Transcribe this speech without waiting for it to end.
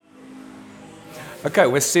Okay,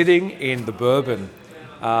 we're sitting in the Bourbon.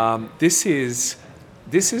 This is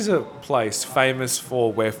a place famous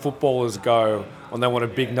for where footballers go when they want a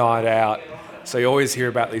big night out. So you always hear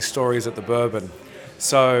about these stories at the Bourbon.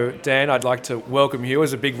 So Dan, I'd like to welcome you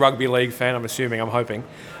as a big rugby league fan. I'm hoping.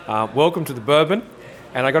 Welcome to the Bourbon.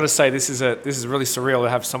 And I got to say, this is really surreal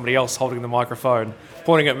to have somebody else holding the microphone,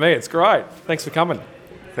 pointing at me. It's great. Thanks for coming.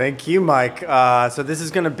 Thank you, Mike. So this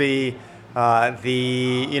is going to be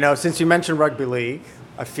since you mentioned rugby league,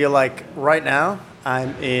 I feel like right now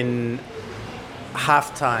I'm in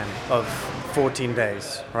halftime of 14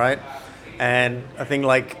 days, right? And I think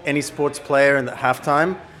like any sports player in the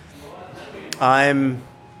halftime,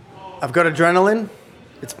 I've got adrenaline,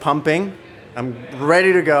 it's pumping, I'm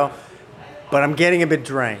ready to go, but I'm getting a bit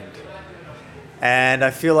drained. And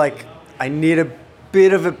I feel like I need a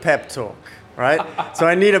bit of a pep talk, right? So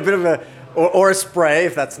I need a bit of or a spray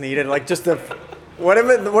if that's needed, like just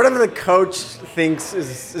whatever the coach thinks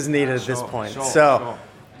is needed at this point. So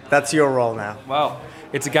that's your role now. Well,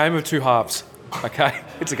 it's a game of two halves, okay?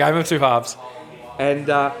 It's a game of two halves. And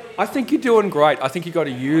I think you're doing great. I think you've got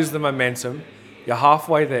to use the momentum. You're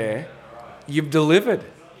halfway there. You've delivered.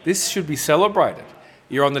 This should be celebrated.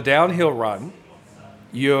 You're on the downhill run.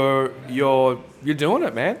 You're doing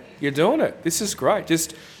it, man. You're doing it. This is great.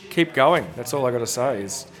 Just keep going. That's all I got to say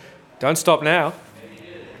is don't stop now.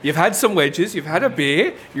 You've had some wedges. You've had a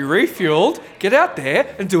beer. You refueled. Get out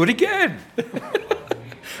there and do it again.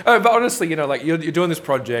 But honestly, you're doing this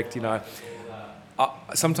project,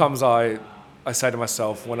 sometimes I say to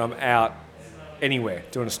myself when I'm out anywhere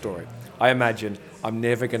doing a story, I imagine I'm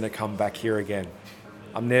never going to come back here again.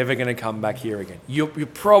 I'm never going to come back here again. You're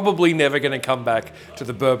probably never going to come back to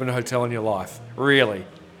the Bourbon Hotel in your life. Really.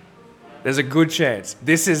 There's a good chance.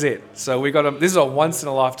 This is it. So this is a once in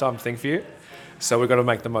a lifetime thing for you. So we've got to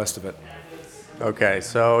make the most of it. Okay,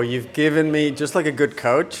 so you've given me, just like a good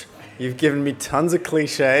coach, you've given me tons of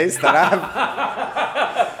cliches that I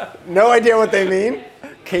have no idea what they mean.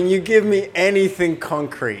 Can you give me anything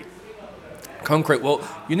concrete? Concrete. Well,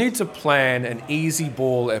 you need to plan an easy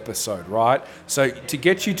ball episode, right? So to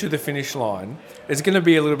get you to the finish line, there's going to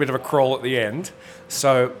be a little bit of a crawl at the end.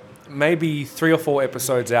 So maybe 3 or 4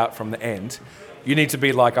 episodes out from the end, you need to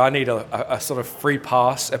be like, I need a sort of free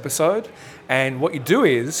pass episode. And what you do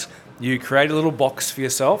is you create a little box for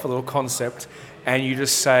yourself, a little concept, and you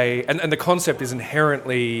just say, and the concept is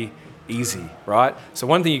inherently easy, right? So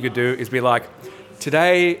one thing you could do is be like, in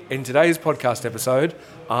today's podcast episode,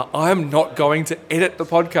 I'm not going to edit the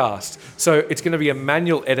podcast. So it's going to be a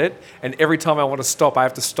manual edit, and every time I want to stop, I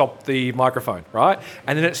have to stop the microphone, right?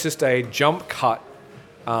 And then it's just a jump cut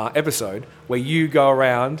episode where you go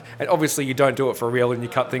around, and obviously you don't do it for real and you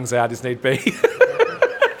cut things out as need be.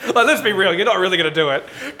 Like, let's be real, you're not really going to do it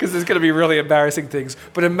because there's going to be really embarrassing things.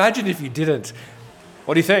 But imagine if you didn't.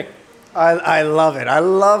 What do you think? I love it. I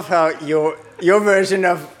love how your version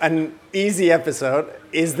of an easy episode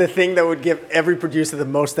is the thing that would give every producer the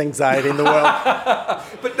most anxiety in the world.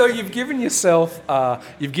 But no, you've given yourself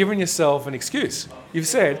an excuse. You've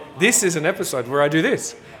said, this is an episode where I do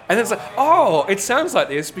this. And it's like, oh, it sounds like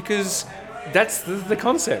this because that's the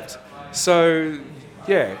concept. So,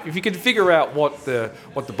 yeah, if you can figure out what the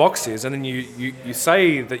box is, and then you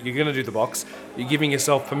say that you're going to do the box, you're giving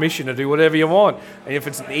yourself permission to do whatever you want. And if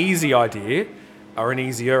it's an easy idea or an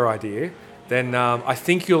easier idea, then I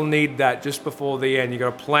think you'll need that just before the end. You've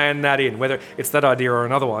got to plan that in, whether it's that idea or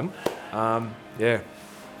another one. Yeah.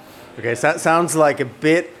 Okay, so that sounds like a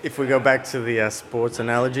bit, if we go back to the sports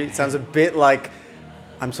analogy, it sounds a bit like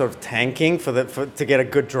I'm sort of tanking to get a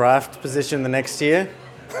good draft position the next year.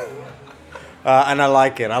 And I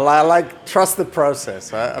like it. I trust the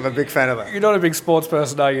process. I'm a big fan of that. You're not a big sports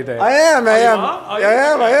person, are you, Dan? I am. I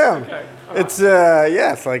am. Okay. It's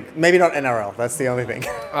it's like maybe not NRL. That's the only thing.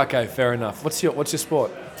 Okay, fair enough. What's your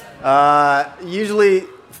sport? Usually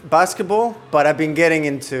basketball, but I've been getting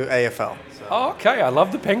into AFL. So. Oh, okay. I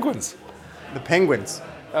love the Penguins. The Penguins.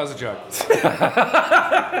 That was a joke.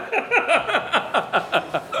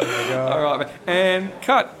 All right, man. And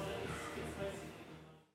cut.